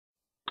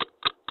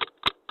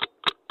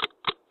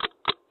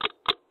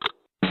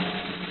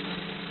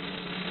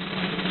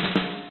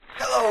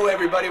Hello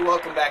everybody,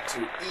 welcome back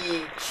to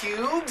E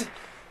Cubed.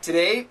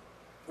 Today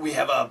we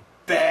have a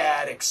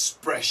bad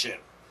expression.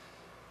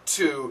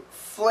 To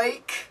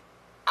flake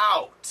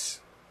out.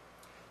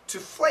 To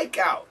flake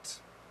out.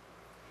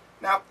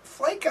 Now,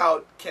 flake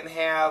out can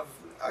have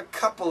a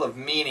couple of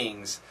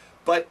meanings,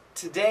 but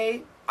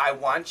today I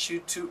want you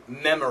to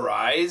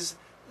memorize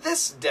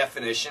this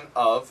definition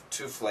of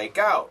to flake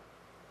out.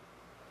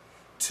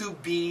 To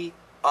be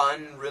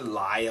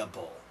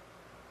unreliable.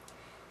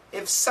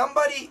 If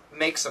somebody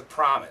makes a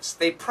promise,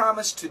 they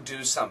promise to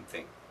do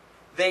something.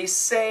 They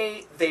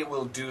say they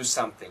will do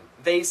something.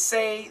 They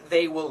say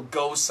they will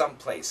go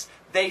someplace.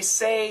 They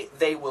say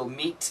they will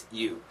meet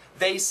you.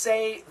 They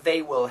say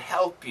they will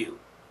help you.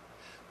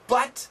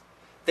 But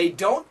they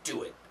don't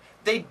do it.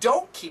 They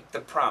don't keep the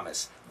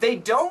promise. They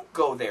don't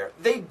go there.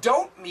 They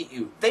don't meet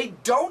you. They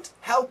don't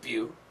help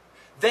you.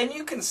 Then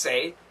you can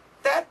say,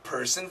 that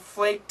person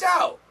flaked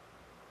out.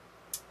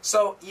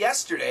 So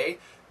yesterday,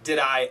 did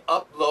I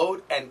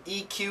upload an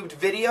E-Cubed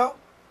video?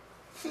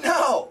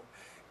 No!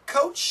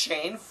 Coach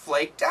Shane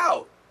flaked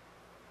out.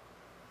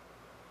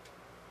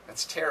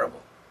 That's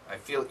terrible. I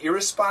feel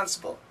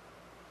irresponsible.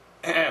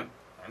 I'm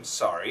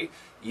sorry.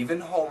 Even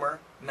Homer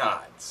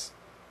nods.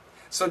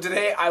 So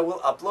today I will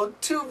upload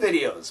 2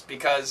 videos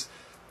because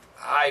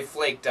I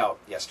flaked out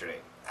yesterday.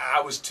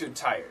 I was too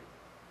tired.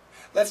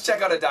 Let's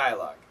check out a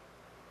dialogue.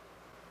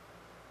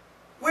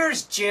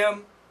 Where's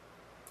Jim?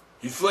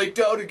 He flaked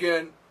out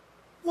again.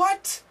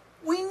 What?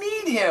 We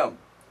need him.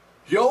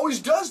 He always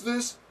does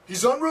this.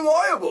 He's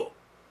unreliable.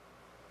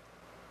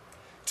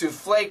 To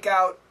flake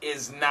out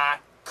is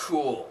not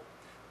cool.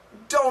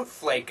 Don't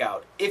flake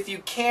out. If you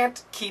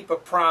can't keep a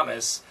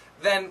promise,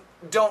 then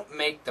don't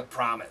make the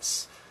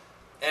promise.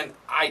 And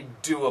I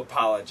do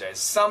apologize.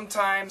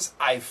 Sometimes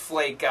I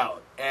flake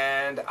out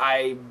and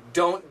I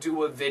don't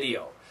do a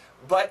video.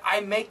 But I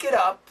make it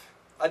up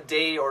a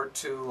day or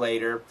 2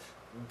 later,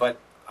 but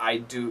I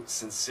do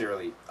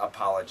sincerely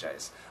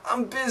apologize.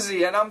 I'm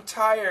busy and I'm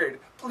tired.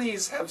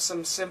 Please have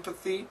some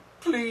sympathy.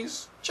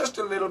 Please, just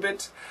a little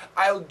bit.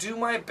 I'll do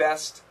my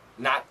best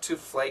not to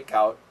flake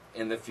out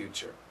in the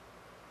future.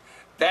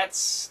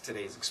 That's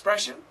today's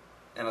expression,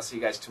 and I'll see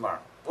you guys tomorrow.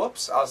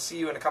 Whoops, I'll see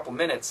you in a couple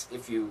minutes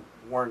if you're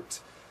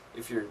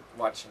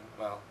watching.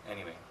 Well,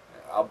 anyway,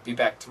 I'll be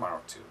back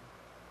tomorrow too.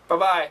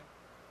 Bye-bye.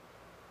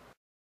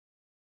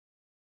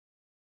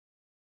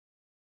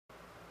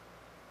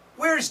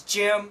 Where's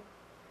Jim?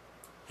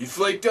 He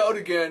flaked out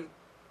again.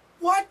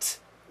 What?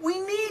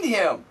 We need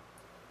him.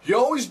 He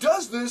always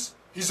does this.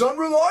 He's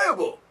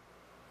unreliable.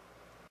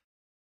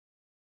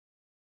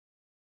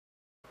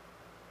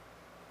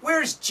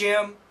 Where's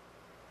Jim?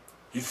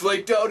 He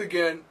flaked out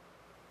again.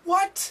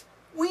 What?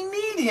 We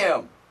need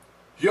him.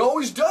 He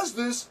always does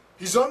this.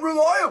 He's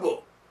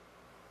unreliable.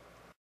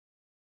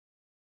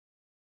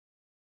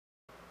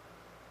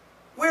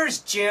 Where's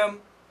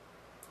Jim?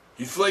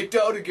 He flaked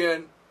out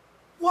again.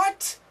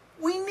 What?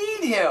 We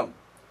need him.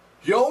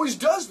 He always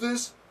does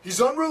this.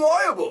 He's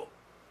unreliable.